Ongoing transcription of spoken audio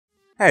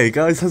Hey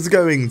guys, how's it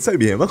going?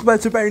 Toby here. Welcome back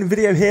to a brand new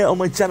video here on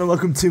my channel.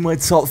 Welcome to my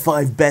top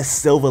 5 best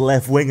silver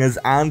left wingers,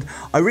 and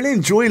I really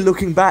enjoy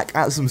looking back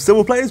at some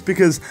silver players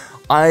because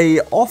I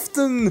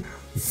often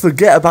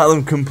forget about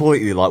them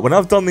completely. Like when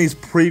I've done these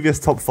previous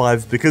top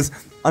 5s, because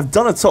I've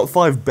done a top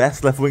 5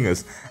 best left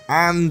wingers,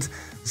 and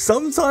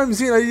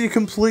sometimes, you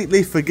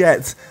completely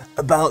forget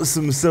about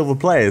some silver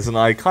players, and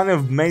I kind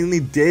of mainly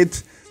did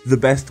the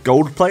best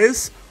gold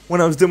players when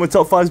I was doing my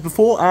top 5s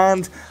before,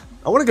 and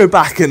I want to go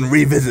back and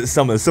revisit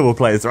some of the silver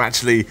players. They're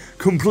actually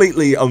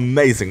completely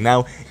amazing.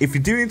 Now, if you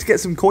do need to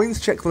get some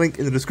coins, check the link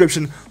in the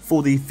description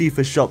for the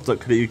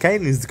fifashop.co.uk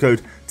and use the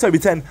code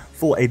TOBY10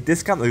 for a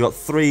discount. They've got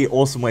 3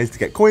 awesome ways to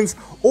get coins,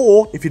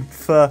 or if you'd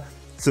prefer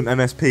some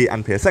MSP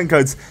and PSN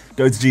codes,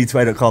 go to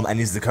g2a.com and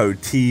use the code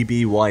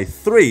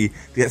TBY3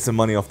 to get some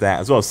money off there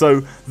as well.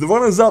 So, the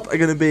runners-up are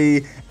going to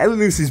be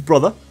Elynusi's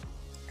brother,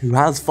 who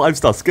has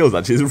 5-star skills,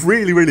 actually. It's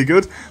really, really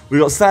good.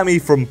 We've got Sammy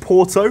from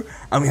Porto,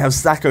 and we have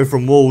Sacco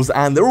from Wolves,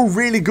 and they're all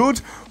really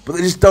good, but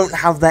they just don't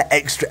have that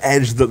extra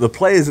edge that the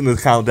players in the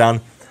countdown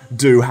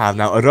do have.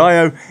 Now,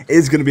 Arroyo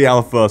is going to be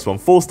our first one.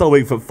 4-star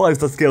weak foot,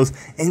 5-star skills,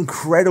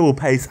 incredible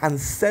pace, and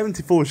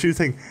 74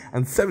 shooting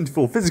and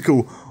 74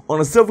 physical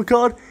on a silver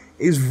card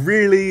is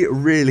really,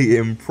 really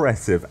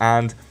impressive.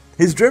 And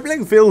his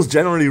dribbling feels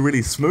generally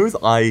really smooth.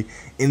 I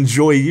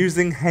enjoy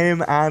using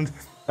him, and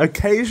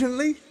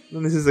occasionally,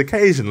 and this is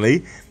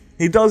occasionally,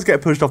 he does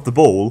get pushed off the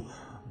ball,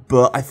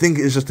 but I think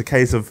it's just a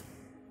case of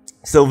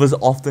silvers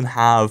often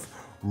have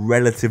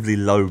relatively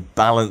low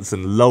balance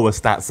and lower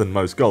stats than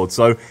most gold,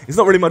 so it's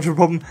not really much of a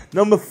problem.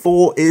 Number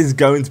 4 is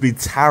going to be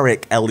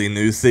Tarek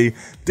Elynusi.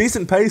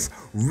 Decent pace,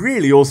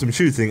 really awesome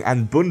shooting,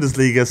 and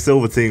Bundesliga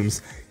silver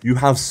teams, you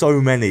have so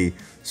many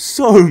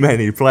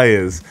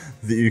players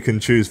that you can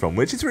choose from,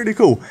 which is really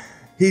cool.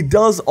 He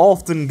does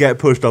often get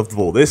pushed off the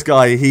ball. This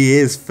guy, he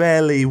is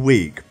fairly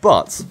weak,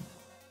 but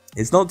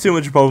it's not too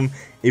much of a problem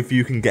if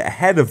you can get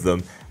ahead of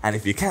them, and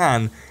if you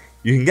can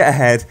get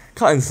ahead,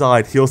 cut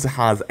inside. He also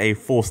has a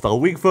 4-star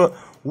weak foot,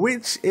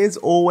 which is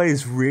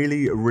always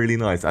really, really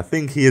nice. I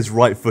think he is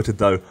right-footed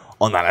though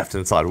on that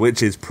left-hand side,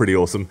 which is pretty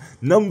awesome.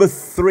 Number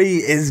 3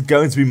 is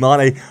going to be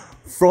Mane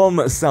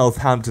from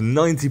Southampton.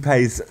 90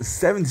 pace,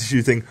 70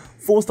 shooting,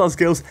 4-star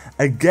skills.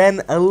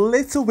 Again, a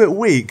little bit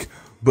weak,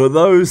 but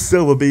those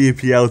silver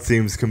BUPL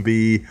teams can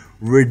be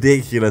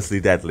ridiculously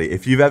deadly.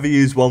 If you've ever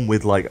used one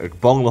with like a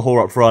Bong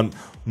Lahore up front,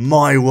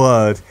 my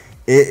word,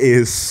 it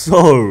is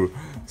so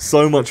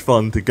much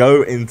fun to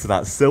go into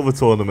that silver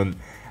tournament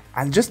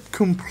and just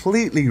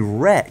completely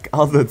wreck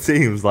other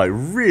teams. Like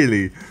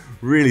really,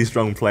 really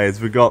strong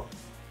players. We've got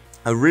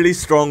a really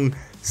strong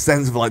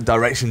sense of like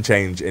direction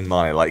change in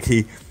Mane. Like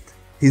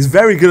he's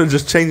very good at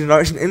just changing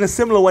direction in a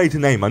similar way to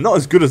Neymar. Not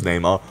as good as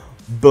Neymar,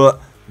 but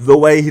the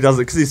way he does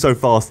it, because he's so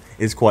fast,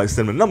 is quite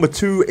similar. Number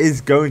 2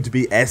 is going to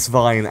be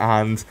S-Vine,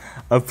 and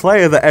a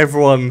player that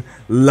everyone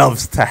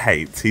loves to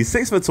hate. He's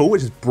 6 foot tall,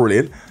 which is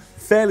brilliant.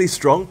 Fairly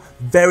strong,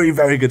 very,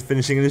 very good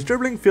finishing, and his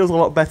dribbling feels a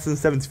lot better than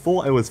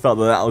 74. I always felt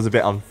that was a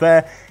bit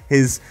unfair.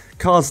 His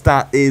card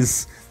stat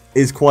is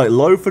quite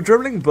low for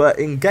dribbling, but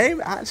in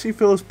game actually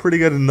feels pretty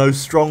good, and those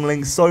strong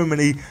links, so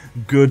many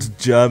good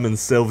German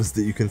silvers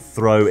that you can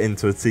throw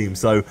into a team.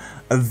 So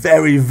a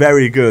very,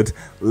 very good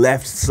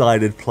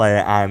left-sided player.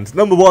 And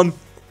number 1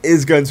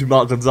 is going to be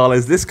Marc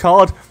Gonzalez. This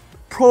card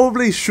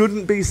probably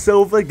shouldn't be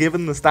silver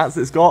given the stats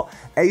it's got.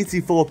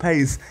 84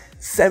 pace,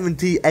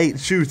 78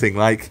 shooting.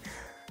 Like,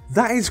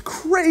 that is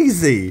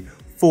crazy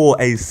for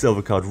a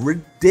silver card.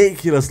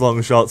 Ridiculous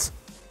long shots.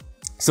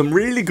 Some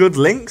really good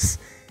links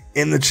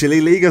in the Chile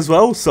League as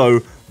well,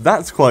 so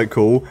that's quite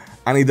cool.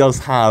 And he does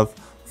have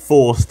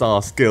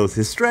 4-star skills.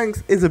 His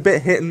strength is a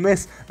bit hit and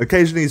miss.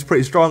 Occasionally he's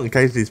pretty strong,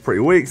 occasionally he's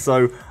pretty weak,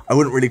 so I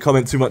wouldn't really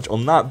comment too much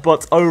on that.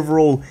 But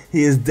overall,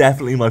 he is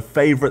definitely my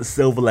favourite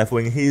silver left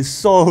wing. He is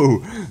so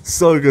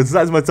good. So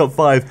that's my top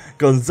 5.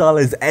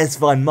 Gonzalez,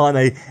 S-Vine,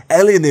 Mane,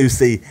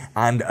 Elynusi,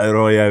 and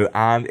Arroyo.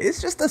 And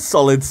it's just a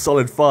solid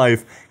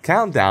 5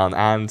 countdown,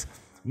 and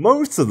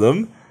most of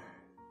them,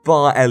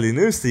 bar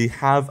Elynusi,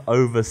 have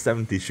over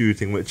 70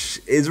 shooting,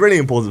 which is really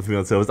important for me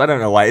on silvers. I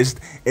don't know why,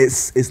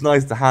 it's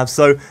nice to have.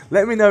 So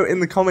let me know in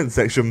the comment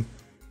section,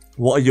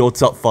 what are your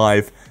top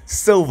 5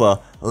 silver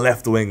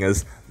left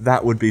wingers?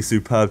 That would be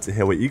superb to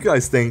hear what you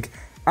guys think.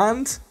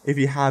 And if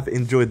you have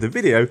enjoyed the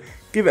video,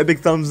 give it a big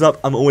thumbs up.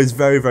 I'm always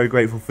very, very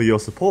grateful for your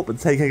support. But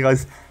take care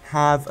guys,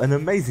 have an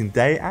amazing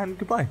day, and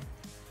goodbye.